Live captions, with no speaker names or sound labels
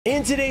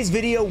In today's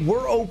video,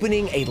 we're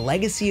opening a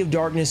Legacy of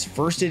Darkness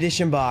first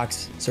edition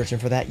box, searching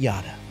for that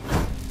Yata.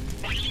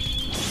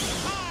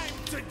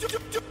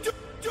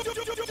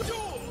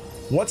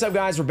 What's up,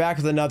 guys? We're back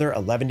with another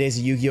 11 days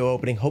of Yu-Gi-Oh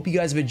opening. Hope you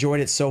guys have enjoyed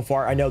it so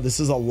far. I know this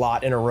is a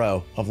lot in a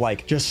row of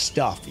like just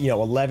stuff,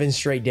 11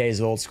 straight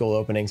days of old school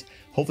openings.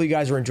 Hopefully you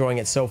guys are enjoying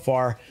it so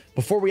far.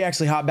 Before we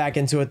actually hop back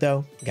into it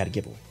though, we got a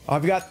giveaway.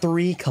 I've got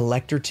 3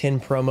 collector tin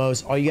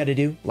promos. All you got to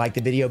do, like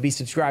the video, be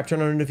subscribed, turn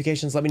on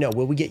notifications, let me know,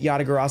 will we get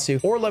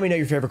Yata-Garasu, or let me know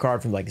your favorite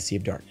card from Legacy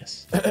of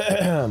Darkness.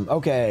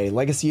 Okay,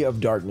 Legacy of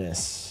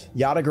Darkness.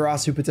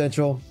 Yata-Garasu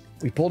potential.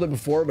 We pulled it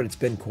before, but it's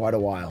been quite a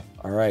while.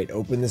 All right,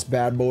 open this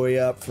bad boy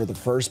up for the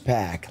first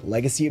pack.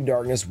 Legacy of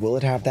Darkness, will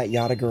it have that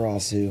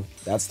Yata-Garasu?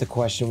 That's the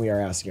question we are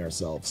asking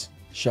ourselves.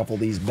 Shuffle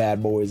these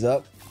bad boys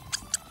up.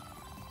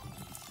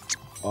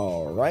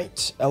 All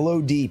right,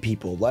 LOD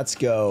people, let's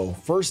go.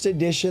 First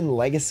edition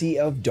Legacy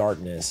of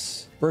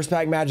Darkness. First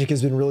pack magic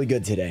has been really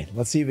good today.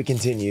 Let's see if it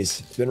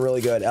continues. It's been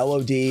really good.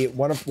 LOD,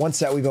 one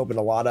set we've opened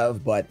a lot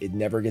of, but it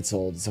never gets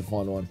old. It's a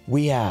fun one.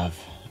 We have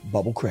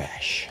Bubble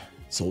Crash,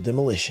 Soul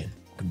Demolition,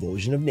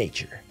 Convulsion of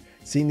Nature.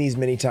 Seen these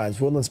many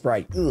times. Woodland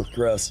Sprite, ugh,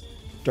 gross.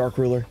 Dark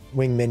Ruler,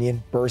 Wing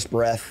Minion, Burst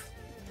Breath,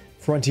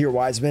 Frontier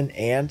Wiseman,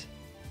 and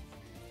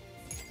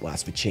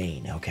Blast of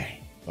Chain. Okay,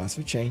 Blast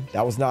of Chain.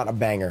 That was not a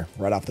banger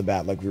right off the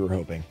bat like we were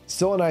hoping.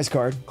 Still a nice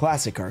card,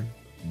 classic card,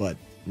 but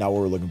not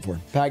what we're looking for.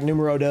 Pack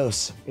numero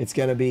dos. It's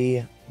gonna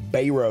be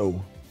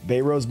Bayro.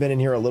 Bayro's been in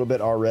here a little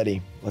bit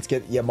already. Let's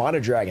get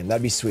Yamana Dragon.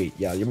 That'd be sweet.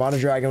 Yeah, Yamana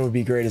Dragon would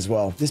be great as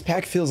well. This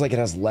pack feels like it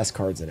has less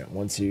cards in it.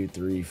 1, 2,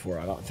 3, 4.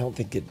 I don't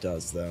think it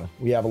does, though.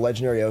 We have a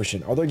Legendary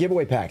Ocean. Are there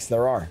giveaway packs?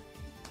 There are.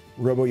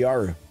 Robo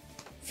Yaru,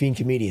 Fiend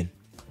Comedian,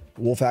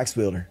 Wolf Axe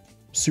Wielder,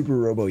 Super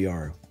Robo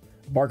Yaru,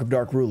 Bark of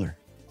Dark Ruler.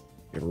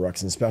 We have a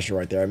Ruxin Special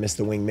right there. I missed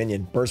the Wing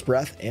Minion. Burst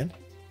Breath, and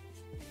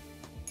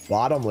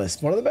Bottomless.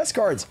 One of the best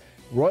cards.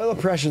 Royal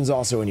Oppression's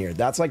also in here.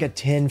 That's like a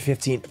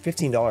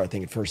 $15, I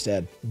think, at first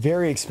ed.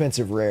 Very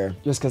expensive rare,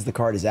 just because the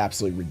card is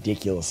absolutely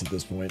ridiculous at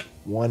this point.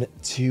 1,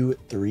 2,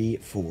 3,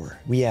 4.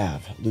 We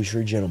have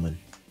Illusory Gentleman,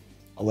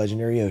 a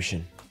Legendary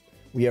Ocean.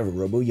 We have a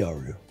Robo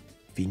Yaru,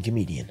 Fiend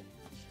Comedian,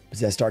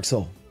 Possessed Dark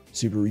Soul,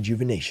 Super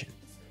Rejuvenation.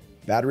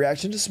 Bad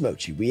Reaction to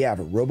Smochi. We have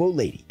a Robo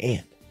Lady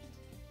and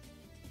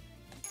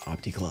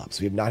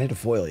Opticlops. We have not hit a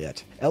foil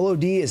yet.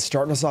 LOD is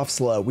starting us off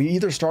slow. We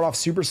either start off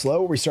super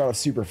slow or we start off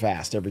super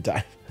fast every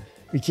time.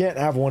 We can't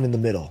have one in the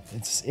middle.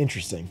 It's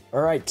interesting.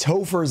 All right,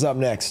 Topher's up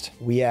next.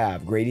 We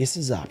have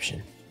Gradius's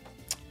Option,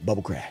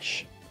 Bubble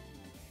Crash,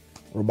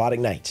 Robotic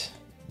Knight,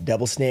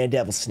 Double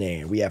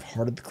Snare. We have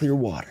Heart of the Clear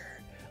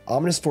Water,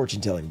 Ominous Fortune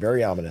Telling,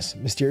 very ominous,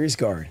 Mysterious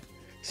Guard,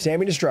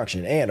 Stamping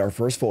Destruction, and our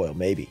first foil,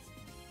 maybe.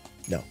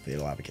 No,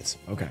 Fatal Advocates.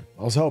 Okay,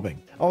 I was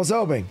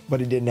hoping,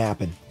 but it didn't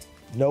happen.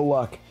 No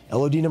luck.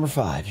 LOD number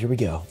 5, here we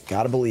go.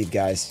 Gotta believe,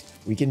 guys.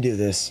 We can do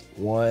this.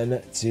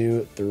 1,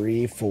 2,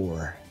 3,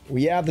 4.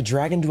 We have the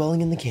Dragon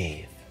Dwelling in the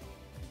Cave,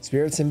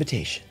 Spirit's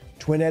Invitation,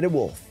 Twin-Headed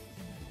Wolf,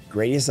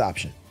 Gradius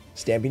Option,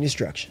 Stamping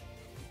Destruction,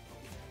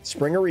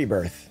 Springer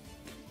Rebirth,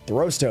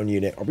 Throwstone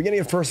Unit. Are we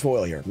getting a first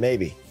foil here?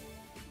 Maybe.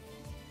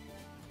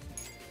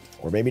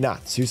 Or maybe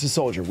not. Sousa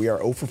Soldier. We are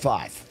 0 for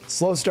 5.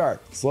 Slow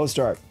start,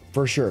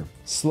 for sure.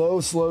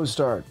 Slow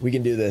start. We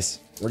can do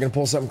this. We're going to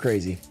pull something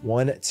crazy.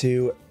 1,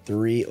 2,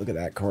 3. Look at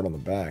that card on the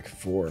back.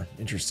 4.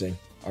 Interesting.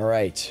 All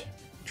right.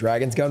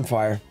 Dragon's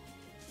Gunfire.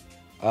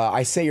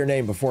 I say your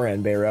name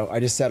beforehand, Bayro. I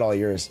just said all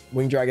yours.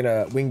 Wing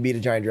Beat a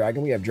Giant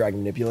Dragon. We have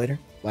Dragon Manipulator,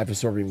 Life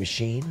Absorbing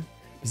Machine,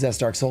 Possessed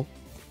Dark Soul,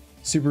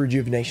 Super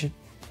Rejuvenation,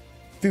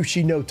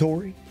 Fushi no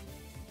Tori,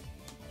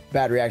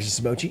 Bad Reaction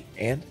to Smochi,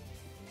 and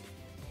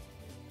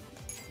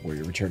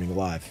Warrior Returning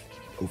Alive.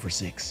 0 for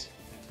 6.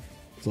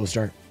 Slow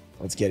start.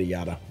 Let's get it,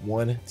 Yata.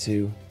 1,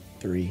 2,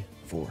 3,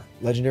 4.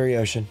 Legendary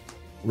Ocean,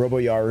 Robo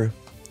Yaru,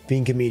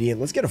 Fiend Comedian.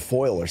 Let's get a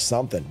foil or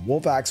something.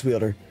 Wolf Axe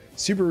Wielder,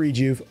 Super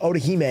Rejuve,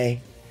 Otahime,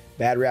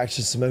 Bad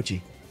Reaction to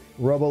Smochi,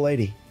 Robo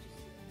Lady.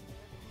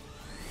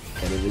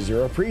 And it is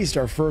Zero Priest,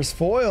 our first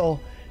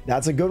foil.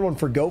 That's a good one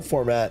for GOAT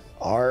format.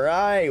 All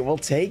right, we'll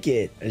take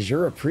it.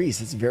 Azura Priest,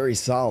 it's very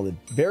solid.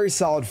 Very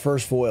solid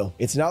first foil.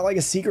 It's not like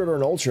a secret or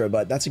an ultra,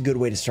 but that's a good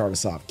way to start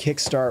us off.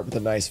 Kickstart with a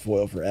nice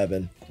foil for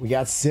Evan. We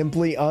got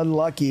Simply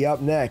Unlucky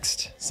up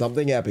next.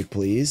 Something epic,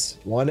 please.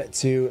 1,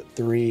 2,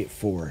 3,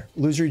 4.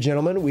 Illusory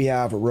Gentleman, we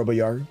have Robo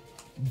Yaru.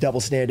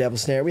 Double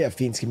Snare. We have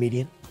Fiend's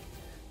Comedian,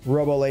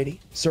 Robo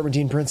Lady,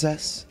 Serpentine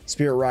Princess,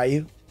 Spirit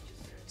Ryu,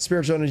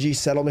 Spiritual Energy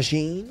Settle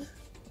Machine.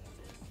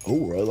 Oh,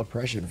 Royal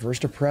Oppression,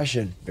 first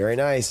Oppression. Very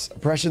nice.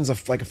 Oppression's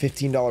like a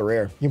 $15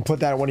 rare. You can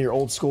put that in one of your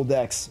old school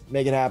decks.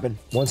 Make it happen.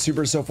 1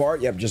 super so far?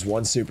 Yep, just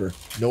 1 super.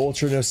 No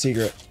ultra, no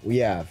secret. We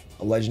have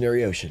a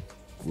Legendary Ocean,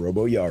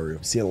 Robo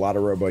Yaru. Seen a lot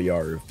of Robo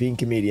Yaru. Fiend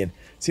Comedian.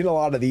 Seen a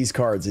lot of these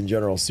cards in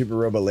general. Super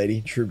Robo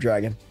Lady, Troop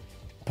Dragon.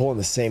 Pulling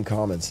the same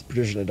commons.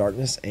 Patrician of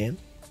Darkness and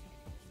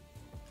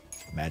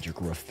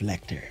Magic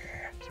Reflector.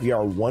 We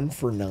are 1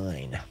 for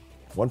 9.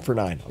 1 for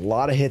 9. A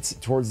lot of hits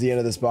towards the end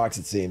of this box,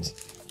 it seems.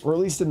 Or at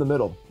least in the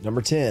middle.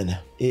 Number 10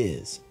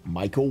 is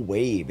Michael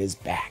Wave is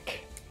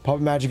back.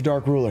 Puppet Magic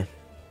Dark Ruler,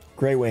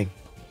 Grey Wing,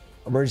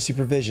 Emergency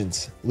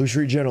Provisions,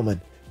 Illusory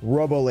Gentleman,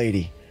 Robo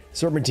Lady,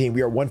 Serpentine.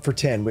 We are 1 for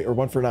 10, or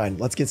 1 for 9.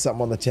 Let's get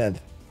something on the 10th.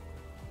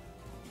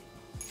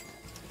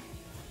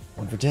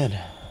 1 for 10.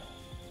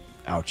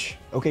 Ouch.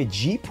 Okay,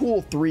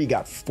 G-Pool 3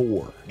 got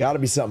 4. Gotta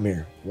be something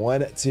here.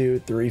 1, 2,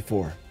 3,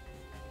 4.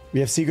 We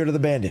have Secret of the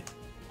Bandit,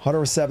 Hunter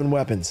with 7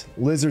 weapons,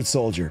 Lizard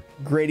Soldier,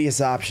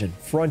 Gradius Option,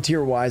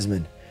 Frontier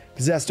Wiseman,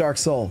 Possessed Dark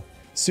Soul,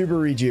 Super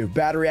Reju,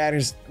 Battery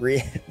Action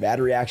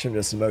to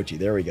Samochi.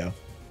 There we go.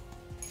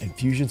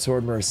 Infusion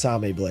Sword,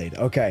 Murasame Blade.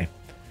 Okay.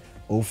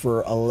 1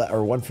 for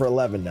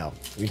 11 now.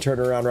 We turn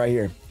it around right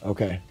here.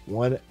 Okay.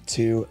 1,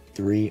 2,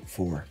 3,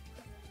 4.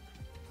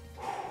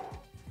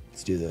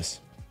 Let's do this.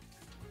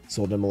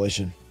 Soul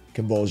Demolition,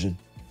 Convulsion,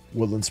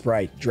 Woodland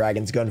Sprite,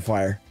 Dragon's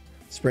Gunfire,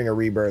 Springer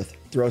Rebirth,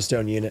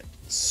 Throwstone Unit,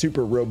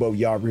 Super Robo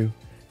Yaru,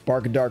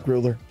 Bark of Dark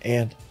Ruler,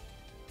 and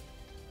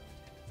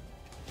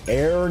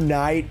Air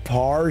Knight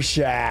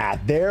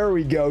Parshat. There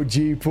we go,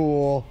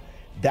 G-Pool.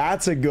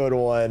 That's a good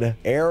one.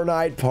 Air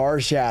Knight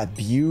Parshat.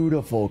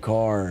 Beautiful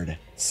card.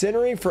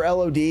 Centering for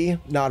LOD,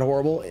 not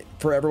horrible.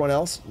 For everyone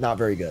else, not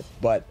very good.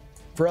 But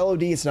for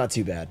LOD, it's not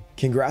too bad.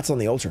 Congrats on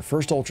the Ultra.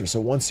 First Ultra, so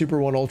 1 Super,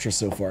 1 Ultra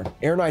so far.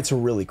 Air Knight's a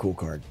really cool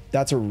card.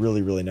 That's a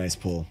really, really nice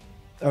pull.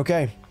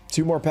 Okay,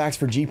 2 more packs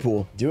for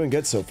G-Pool. Doing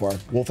good so far.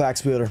 Wolf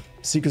Axe Wielder,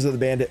 Secrets of the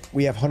Bandit.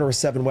 We have Hunter with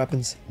 7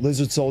 weapons,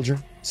 Lizard Soldier,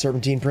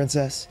 Serpentine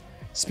Princess,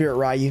 Spirit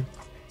Ryu,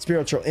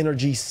 Spiritual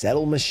Energy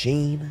Settle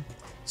Machine,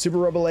 Super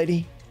Robo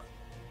Lady,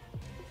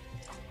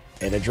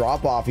 and a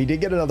drop off. He did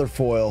get another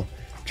foil.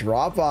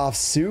 Drop off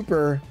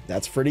super.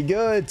 That's pretty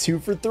good. 2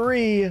 for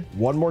 3.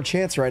 One more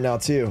chance right now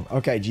too.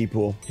 Okay,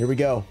 G-Pool. Here we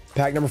go.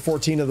 Pack number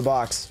 14 of the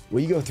box.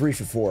 Will you go 3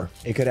 for 4?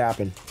 It could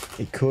happen.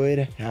 It could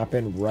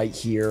happen right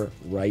here,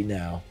 right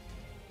now.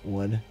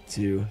 1,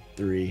 2,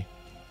 3,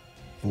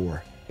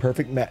 4.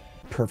 Perfect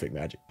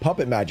magic.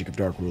 Puppet Magic of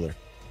Dark Ruler.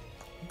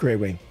 Grey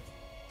Wing.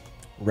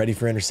 Ready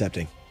for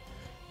intercepting.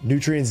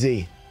 Nutrient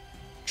Z.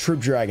 Troop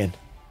Dragon.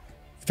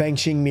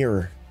 Fangxing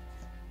Mirror.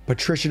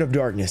 Patrician of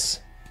Darkness.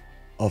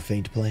 A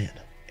Faint Plan.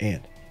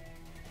 And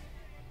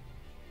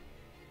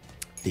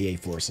the A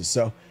Forces.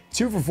 So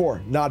 2 for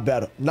 4. Not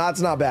bad.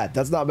 That's not bad.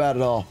 That's not bad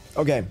at all.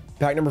 Okay.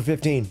 Pack number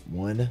 15.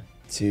 1,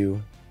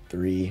 2,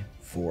 3,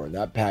 4.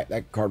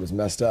 That card was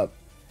messed up.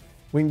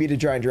 Wing Beated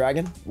Giant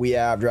Dragon. We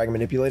have Dragon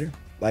Manipulator.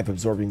 Life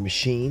Absorbing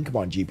Machine. Come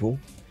on, G-Pool.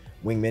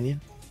 Wing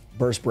Minion.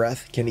 Burst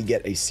Breath. Can he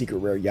get a secret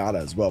rare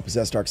Yata as well?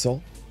 Possessed Dark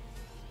Soul.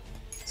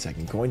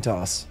 Second coin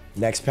toss.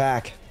 Next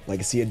pack.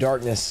 Legacy of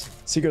Darkness.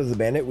 Secret of the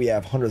Bandit. We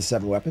have Hunter with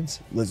 7 weapons.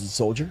 Lizard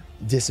Soldier.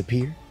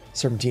 Disappear.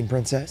 Serpentine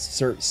Princess.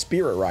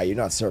 Spirit Ryu,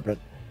 not Serpent.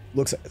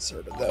 Looks like a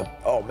Serpent though.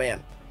 Oh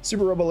man.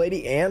 Super Robo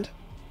Lady and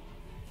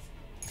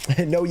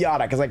no Yata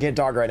because I can't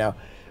talk right now.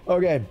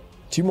 Okay.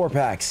 2 more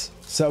packs.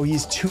 So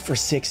he's 2 for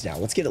 6 now.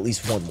 Let's get at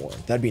least 1 more.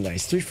 That'd be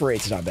nice. 3 for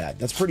 8 is not bad.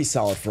 That's pretty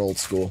solid for old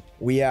school.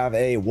 We have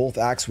a Wolf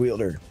Axe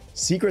Wielder.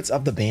 Secrets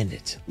of the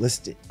Bandit.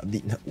 Listed.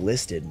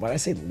 Why did I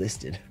say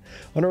listed?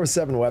 Hunter with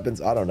 7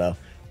 weapons. I don't know.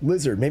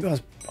 Lizard. Maybe I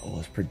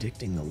was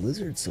predicting the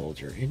Lizard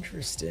Soldier.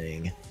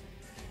 Interesting.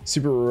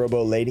 Super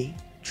Robo Lady.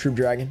 Troop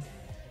Dragon.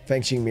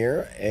 Fangxing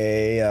Mirror.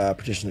 A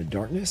Partition of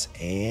Darkness.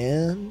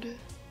 And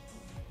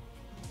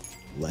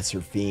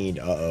Lesser Fiend.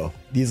 Uh-oh.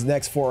 These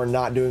next 4 are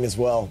not doing as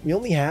well. We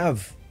only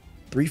have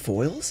 3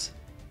 foils?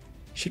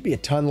 Should be a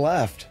ton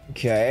left.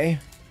 Okay.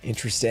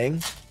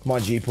 Interesting. Come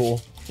on,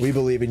 G-Pool. We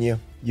believe in you.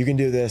 You can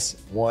do this.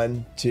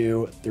 1,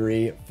 2,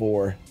 3,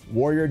 4.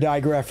 Warrior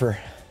Digrepher.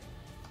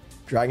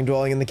 Dragon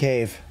Dwelling in the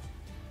Cave.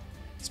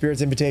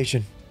 Spirit's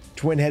Invitation.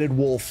 Twin-Headed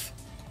Wolf.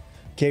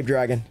 Cave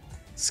Dragon.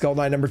 Skull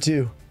Knight number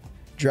 2.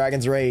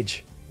 Dragon's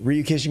Rage.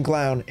 Ryukishin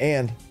Clown.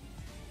 And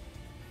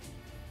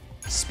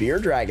Spear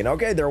Dragon.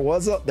 Okay, there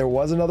was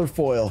another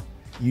foil.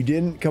 You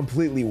didn't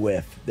completely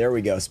whiff. There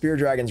we go. Spear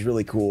Dragon's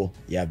really cool.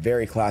 Yeah,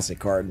 very classic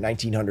card.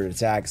 1900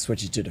 attack,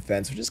 switches to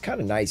defense, which is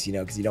kind of nice, you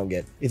know, because you don't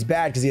get. It's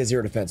bad because he has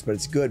 0 defense, but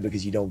it's good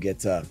because you don't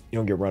get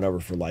run over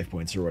for life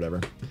points or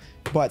whatever.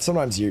 But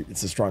sometimes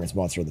it's the strongest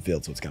monster in the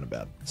field, so it's kind of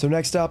bad. So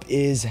next up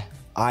is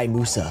I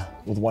Musa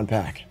with 1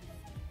 pack.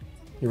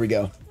 Here we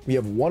go. We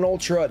have 1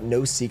 Ultra,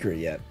 no secret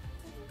yet.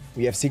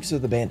 We have Secrets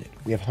of the Bandit.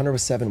 We have Hunter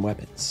with 7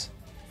 weapons.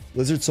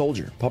 Lizard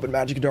Soldier, Puppet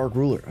Magic of Dark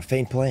Ruler, A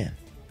Faint Plan.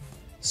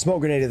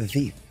 Smoke Grenade of the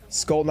Thief,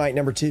 Skull Knight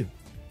number 2,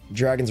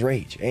 Dragon's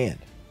Rage, and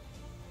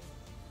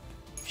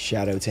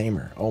Shadow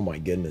Tamer. Oh my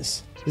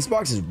goodness. This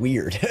box is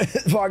weird.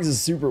 This box is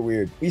super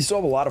weird. We still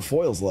have a lot of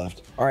foils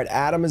left. All right,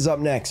 Adam is up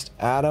next.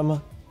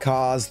 Adam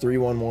Cause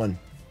 311.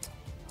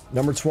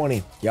 Number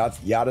 20.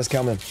 Yata's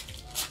coming.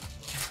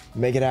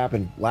 Make it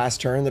happen.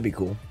 Last turn, that'd be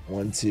cool.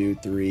 1, 2,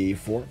 3,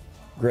 4.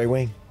 Grey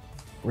Wing.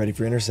 Ready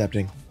for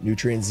intercepting.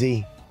 Nutrient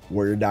Z.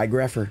 Warrior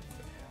Digrepher.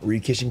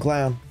 Ryukishin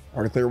Clown.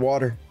 Heart of Clear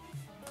Water.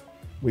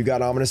 We've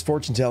got Ominous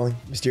Fortune Telling,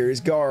 Mysterious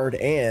Guard,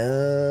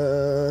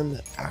 and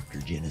After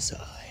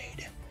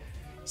Genocide.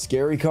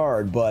 Scary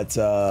card, but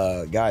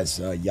guys,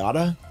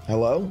 Yata,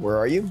 hello, where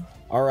are you?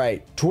 All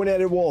right,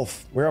 Twin-Headed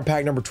Wolf. We're on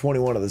pack number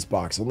 21 of this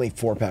box. Only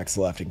 4 packs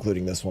left,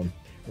 including this one.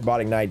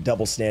 Robotic Knight,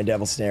 Double Stand,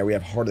 Devil Snare. We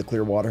have Heart of the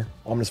Clear Water,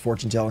 Ominous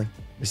Fortune Telling,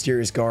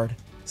 Mysterious Guard,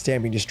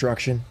 Stamping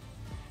Destruction.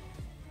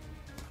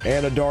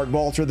 And a Dark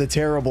Vulture the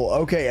Terrible.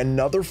 Okay,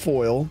 another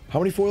foil. How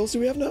many foils do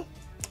we have now?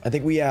 I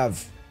think we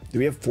have... Do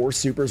we have 4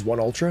 supers,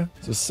 1 ultra?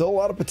 So still a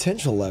lot of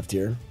potential left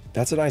here.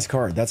 That's a nice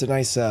card. That's a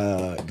nice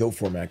go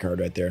format card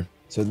right there.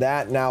 So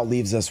that now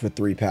leaves us with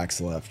 3 packs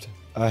left.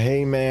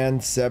 Hey man,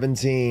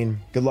 17.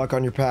 Good luck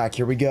on your pack.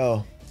 Here we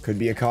go. Could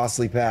be a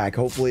costly pack.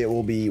 Hopefully it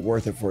will be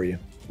worth it for you.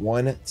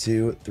 1,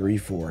 2, 3,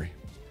 4.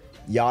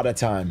 Yata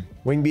time.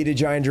 Wing-beated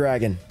Giant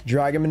Dragon.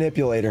 Dragon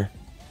Manipulator.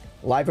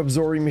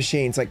 Life-absorbing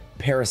Machine. It's like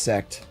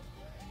Parasect.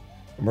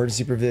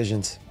 Emergency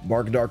Provisions.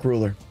 Bark Dark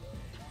Ruler.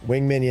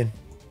 Wing Minion.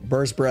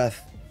 Burst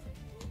Breath.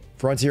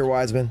 Frontier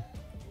Wiseman.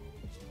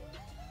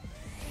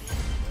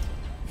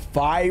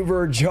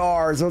 Fiber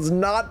Jar. So it's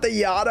not the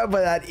Yata,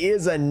 but that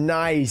is a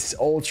nice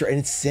ultra. And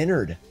it's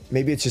centered.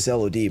 Maybe it's just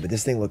LOD, but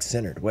this thing looks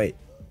centered. Wait.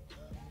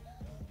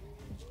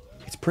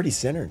 It's pretty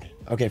centered.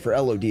 Okay, for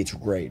LOD, it's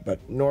great, but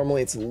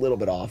normally it's a little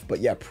bit off. But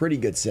yeah, pretty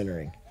good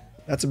centering.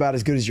 That's about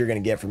as good as you're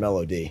going to get from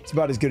LOD. It's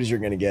about as good as you're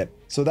going to get.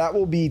 So that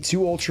will be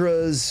 2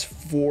 ultras,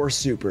 4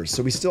 supers.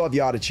 So we still have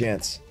Yata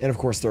chance. And of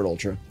course, 3rd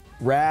ultra.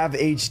 Rav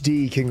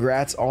HD,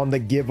 congrats on the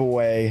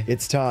giveaway.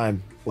 It's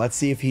time. Let's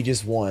see if he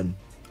just won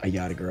a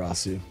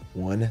Yata-Garasu.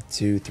 1,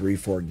 2, 3,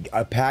 4.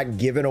 A pack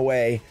given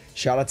away.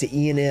 Shout out to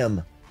Ian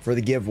M for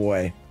the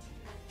giveaway.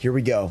 Here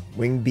we go.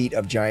 Wing Beat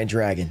of Giant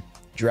Dragon.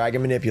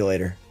 Dragon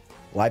Manipulator.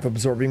 Life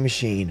Absorbing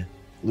Machine.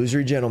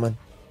 Illusory Gentleman.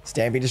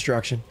 Stamping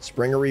Destruction.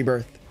 Springer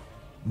Rebirth.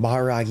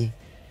 Maharagi.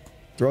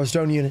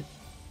 Throwstone Unit.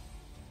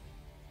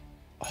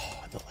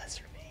 Oh, the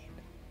Lesser Fiend.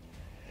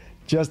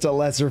 Just a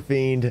Lesser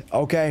Fiend.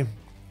 Okay.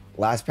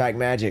 Last pack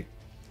magic.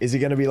 Is it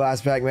going to be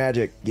last pack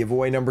magic?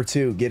 Giveaway number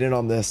 2. Get in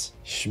on this.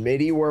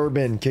 Schmitty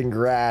Werbin,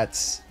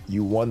 congrats.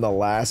 You won the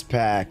last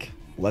pack.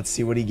 Let's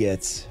see what he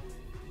gets.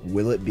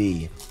 Will it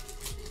be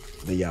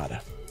the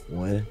Yata?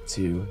 1,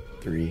 2,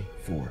 3,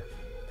 4.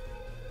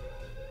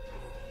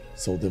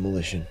 Soul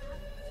Demolition.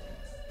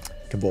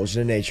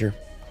 Convulsion of Nature.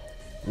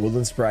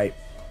 Woodland Sprite.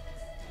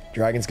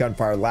 Dragon's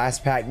Gunfire.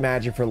 Last pack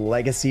magic for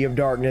Legacy of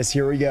Darkness.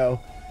 Here we go.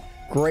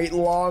 Great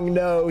Long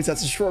Nose.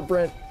 That's a short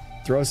print.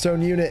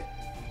 Throwstone Unit.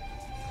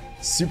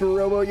 Super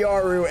Robo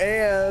Yaru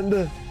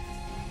and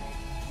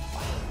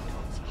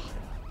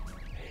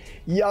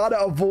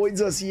Yata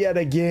avoids us yet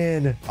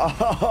again.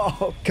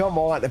 Oh, come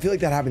on. I feel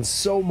like that happens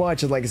so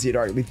much in Legacy of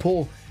Darkness. We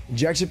pull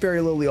Injection Fairy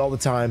Lily all the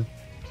time.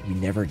 We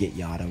never get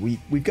Yata.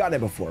 We've gotten it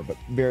before, but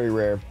very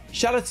rare.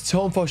 Shout out to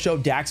Tomfo Show,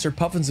 Daxter,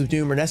 Puffins of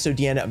Doom, Ernesto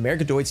Deanna,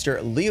 America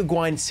Deutster, Leo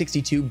Gwine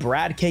 62,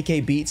 Brad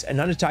KK Beats,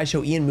 Ananda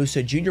Taisho, Ian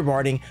Musa, Junior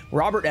Barding,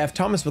 Robert F,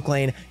 Thomas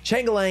McLean,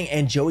 Changalang,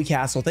 and Joey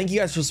Castle. Thank you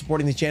guys for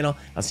supporting the channel.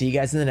 I'll see you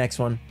guys in the next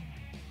one.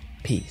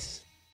 Peace.